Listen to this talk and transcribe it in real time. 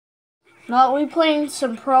Now we playing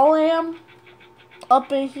some Pro-Am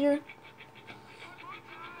up in here.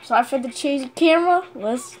 Sorry for the cheesy camera.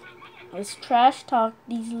 Let's trash talk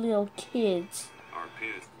these little kids.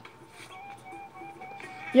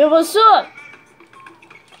 Yo, what's up?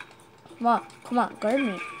 Come on, guard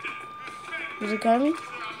me. Is it guard me?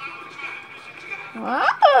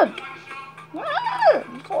 What?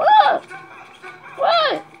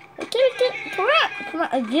 What? I can't get. Come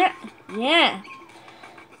on, yeah.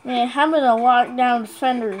 Man, having a lockdown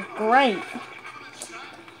defender is great.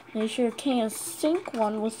 They sure can't sink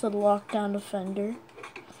one with the lockdown defender.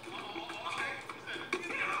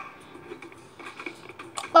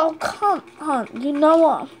 Oh, come on. You know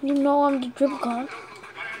I'm the dribble god.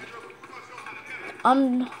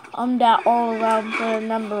 I'm that all-around player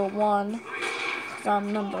number 1. 'Cause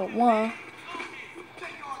I'm number 1.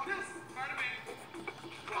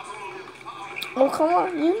 Oh, come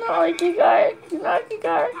on. You know I can guard.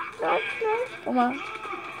 Come on.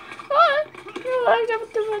 I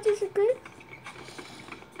got too much disagree.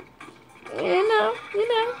 You know.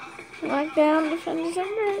 Lock down, defenders are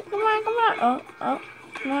great. Come on. Oh.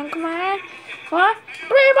 Come on.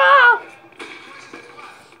 Play ball!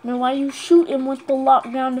 Now why you shooting with the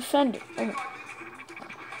lockdown defender? Oh.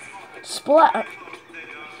 Splash.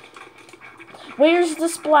 Where's the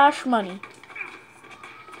splash money?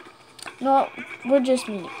 No, we're just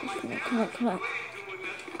meeting. Come on.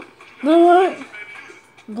 No, what?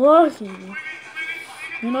 Blocking you.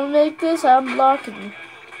 You don't make this, I'm blocking you.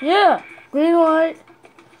 Yeah, green light.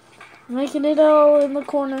 Making it all in the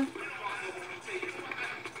corner.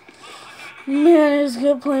 Man, it's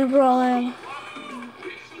good playing Pro-Am.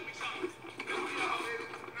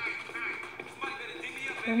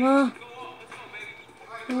 Come on.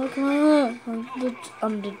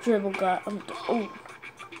 I'm the dribble guy.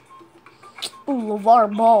 LeVar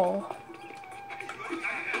Ball.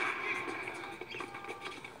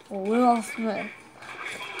 Will Smith.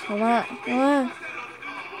 Come on.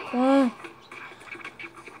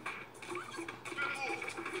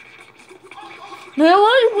 Man,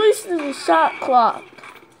 why are you wasting the shot clock?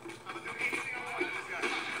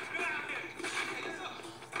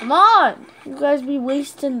 Come on! You guys be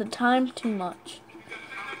wasting the time too much.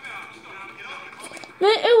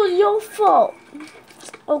 Man, it was your fault.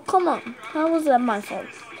 Oh, come on. How was that my fault?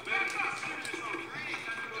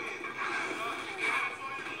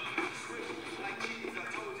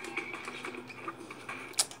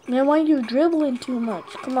 Man, why are you dribbling too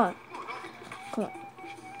much? Come on.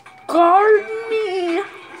 Guard me!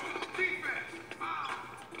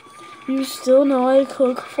 You still know I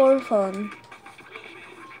cook for fun.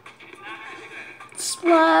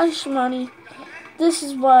 Splash money. This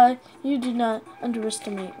is why you do not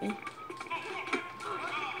underestimate me.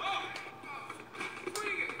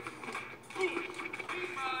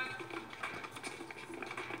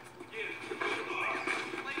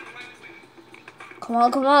 Come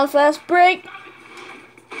on, fast break.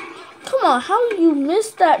 Come on, how you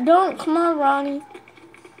missed that dunk? Come on, Ronnie.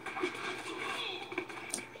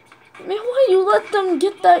 Man, why you let them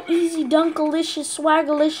get that easy dunkalicious,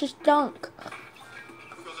 swagalicious dunk?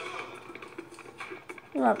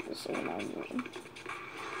 You're not the same argument.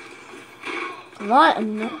 Come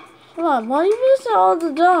on, why are you missing all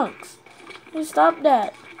the dunks? Hey, stop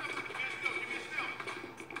that.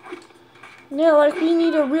 Yeah, like we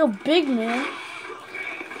need a real big man.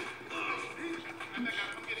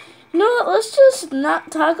 No, let's just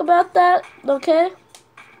not talk about that, okay?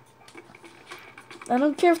 I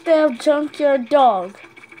don't care if they have Junkyard Dog.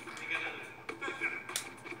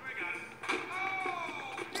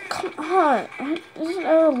 Come on. Isn't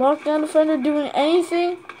our lockdown defender doing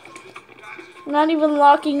anything? Not even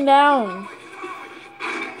locking down.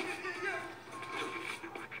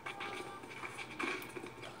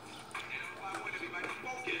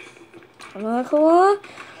 Come on.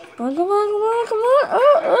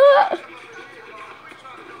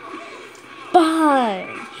 Bye.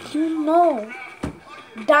 You know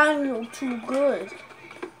Daniel too good.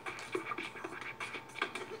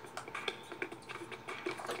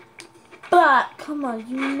 But come on,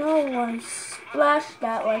 you know I splashed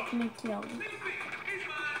that like Nick Young.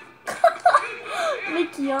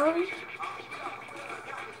 Nick Young?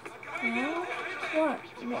 No? What?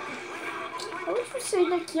 Why would you say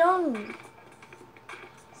Nick Young?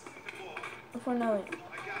 For now.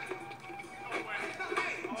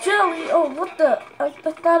 Jelly! Oh, what the? I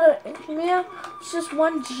thought man, it's just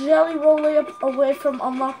one jelly roll away from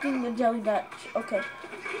unlocking the jelly badge. Okay.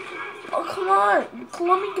 Oh, come on.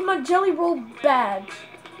 Let me get my jelly roll badge.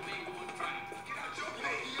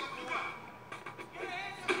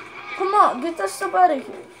 Come on, get that stuff out of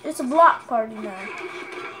here. It's a block party now.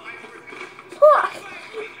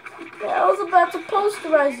 was about to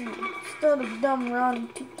posterize you instead of dumb running.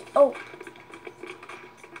 Oh.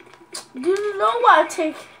 Do you know why I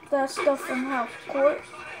take that stuff from half court?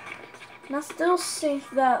 And I still think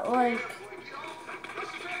that, like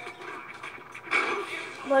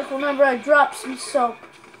whenever I drop some soap.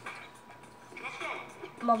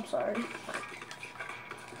 I'm sorry.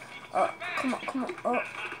 Come on. Come on,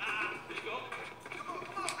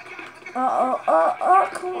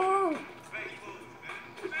 come on.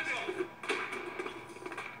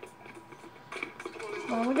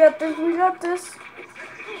 Oh, we got this.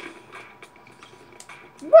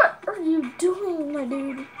 What are you doing, my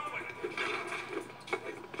dude?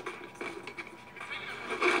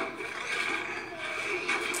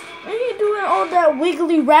 Why are you doing all that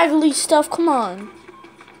wiggly raggly stuff? Come on.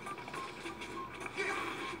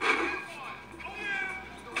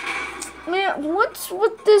 Man, what's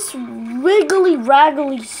with this wiggly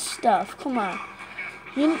raggly stuff? Come on.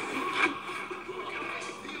 You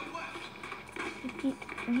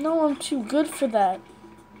know I'm too good for that.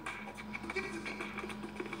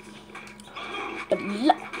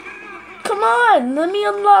 Come on, let me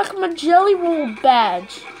unlock my Jelly Roll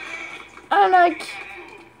badge. And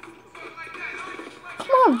come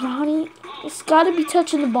on, Ronnie. It's gotta be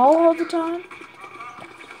touching the ball all the time.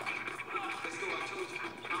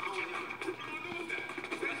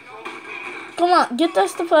 Come on, get that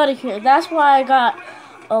stuff out of here. That's why I got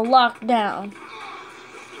a lockdown.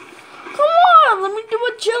 Come on, let me do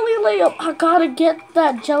a jelly layup. I gotta get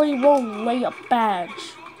that Jelly Roll layup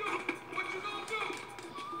badge.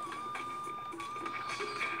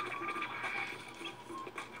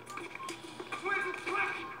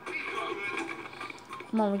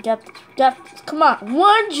 Come on, we got this. Come on,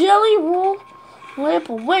 one Jelly Roll layup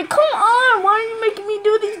away. Come on, why are you making me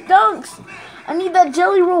do these dunks? I need that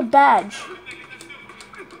Jelly Roll badge.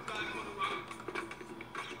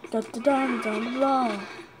 Down the ball.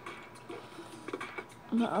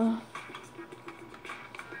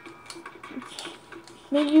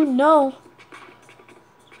 Maybe you know.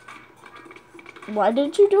 Why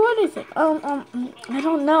didn't you do anything? I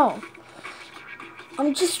don't know.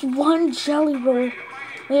 I'm just one Jelly Roll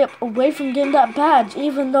layup away from getting that badge.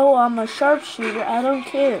 Even though I'm a sharpshooter, I don't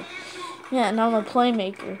care. Yeah, and I'm a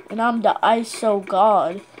playmaker, and I'm the ISO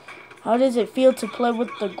god. How does it feel to play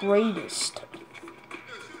with the greatest?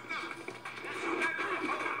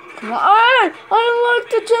 Come on, I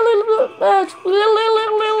unlocked the Jelly badge.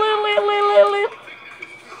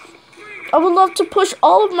 I would love to push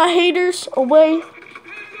all of my haters away,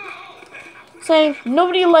 saying,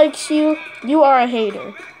 nobody likes you, you are a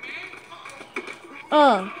hater.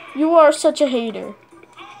 You are such a hater.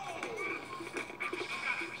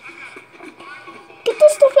 Get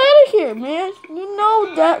this stuff out of here, man. You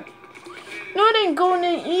know that. No, it ain't going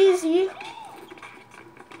in easy.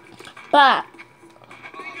 Bye.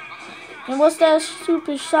 And what's that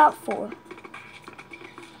stupid shot for?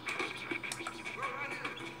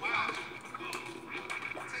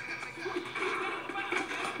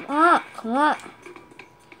 Come on.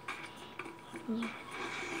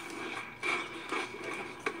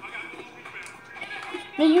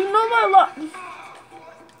 Man, you know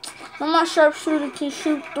my sharpshooter can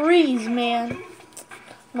shoot threes, man.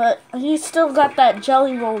 But he still got that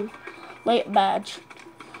Jelly Roll late badge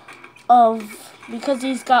because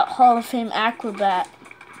he's got Hall of Fame acrobat.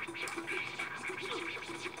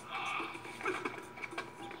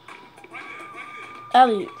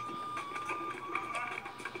 Elliot.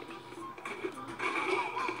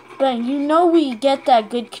 Bang, you know we get that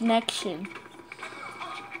good connection.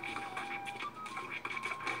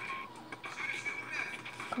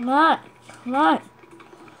 Come on.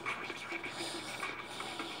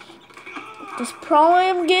 This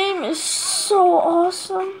Pro-Am game is so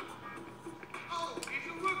awesome.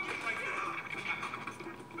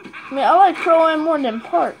 Man, I like Pro-Am more than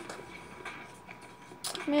Park.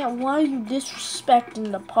 Man, why are you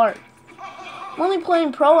disrespecting the Park? I'm only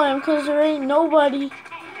playing Pro-Am because there ain't nobody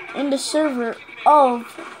in the server of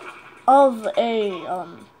a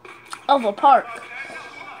Park.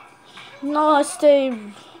 No, I stay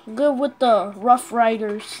good with the Rough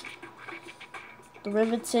Riders. The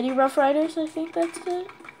Rivet City Rough Riders, I think that's it.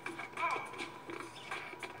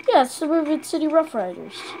 Yeah, it's the Rivet City Rough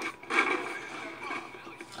Riders.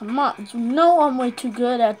 Come on, you know I'm way too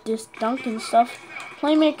good at this dunking stuff.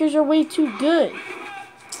 Playmakers are way too good.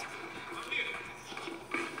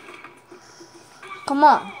 Come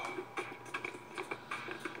on.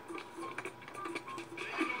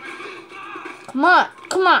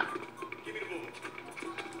 Come on.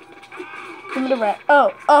 Give me the rack.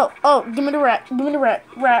 Oh. Give me the rack.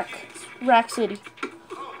 Rack City.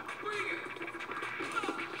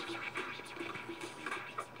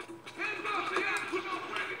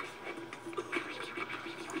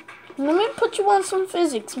 put you on some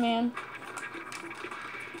physics, man.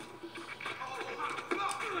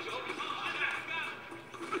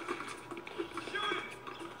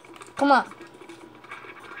 Come on.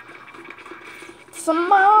 Some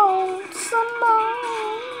more.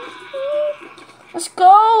 Let's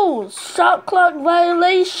go. Shot clock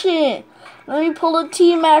violation. Let me pull a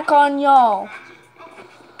T-Mac on y'all.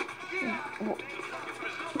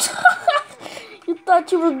 You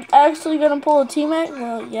thought you were actually gonna pull a T-Mac?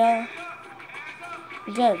 Well, yeah.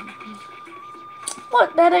 Good.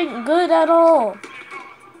 What? That ain't good at all.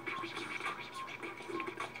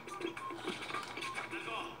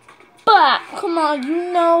 But come on,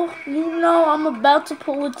 you know I'm about to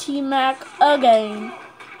pull a T-Mac again.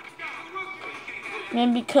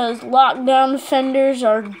 And because lockdown defenders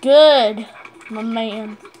are good, my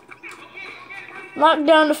man.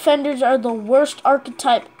 Lockdown defenders are the worst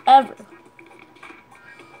archetype ever.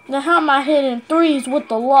 Now how am I hitting threes with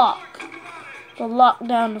the lock? The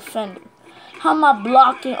lockdown defender. How am I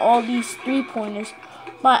blocking all these 3-pointers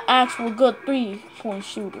by actual good 3-point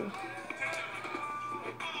shooter?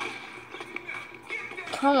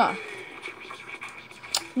 Come on.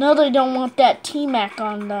 No, they don't want that T-Mac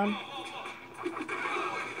on them.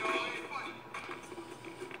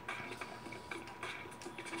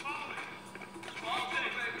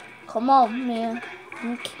 Come on, man.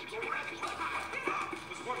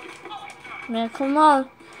 Man, come on.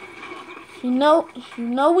 You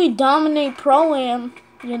know we dominate Pro-Am,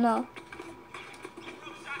 you know.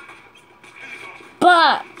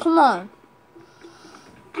 But, come on.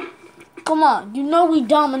 Come on. You know we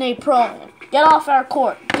dominate Pro-Am. Get off our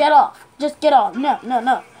court. Get off. Just get off.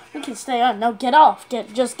 No. We can stay on. No, get off.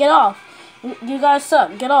 Just get off. You guys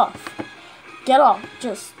suck. Get off. Get off.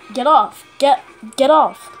 Just get off. Get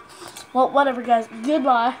off. Well, whatever, guys.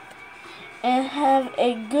 Goodbye. And have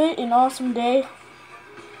a good and awesome day.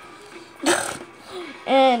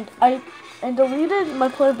 And I deleted my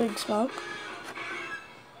player Big Smoke.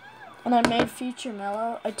 And I made Future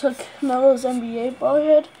Melo. I took Melo's NBA ball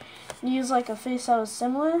head and used like a face that was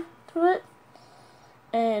similar to it.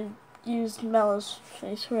 And used Melo's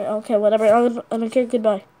face for it. Okay, whatever. I don't care.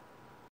 Goodbye.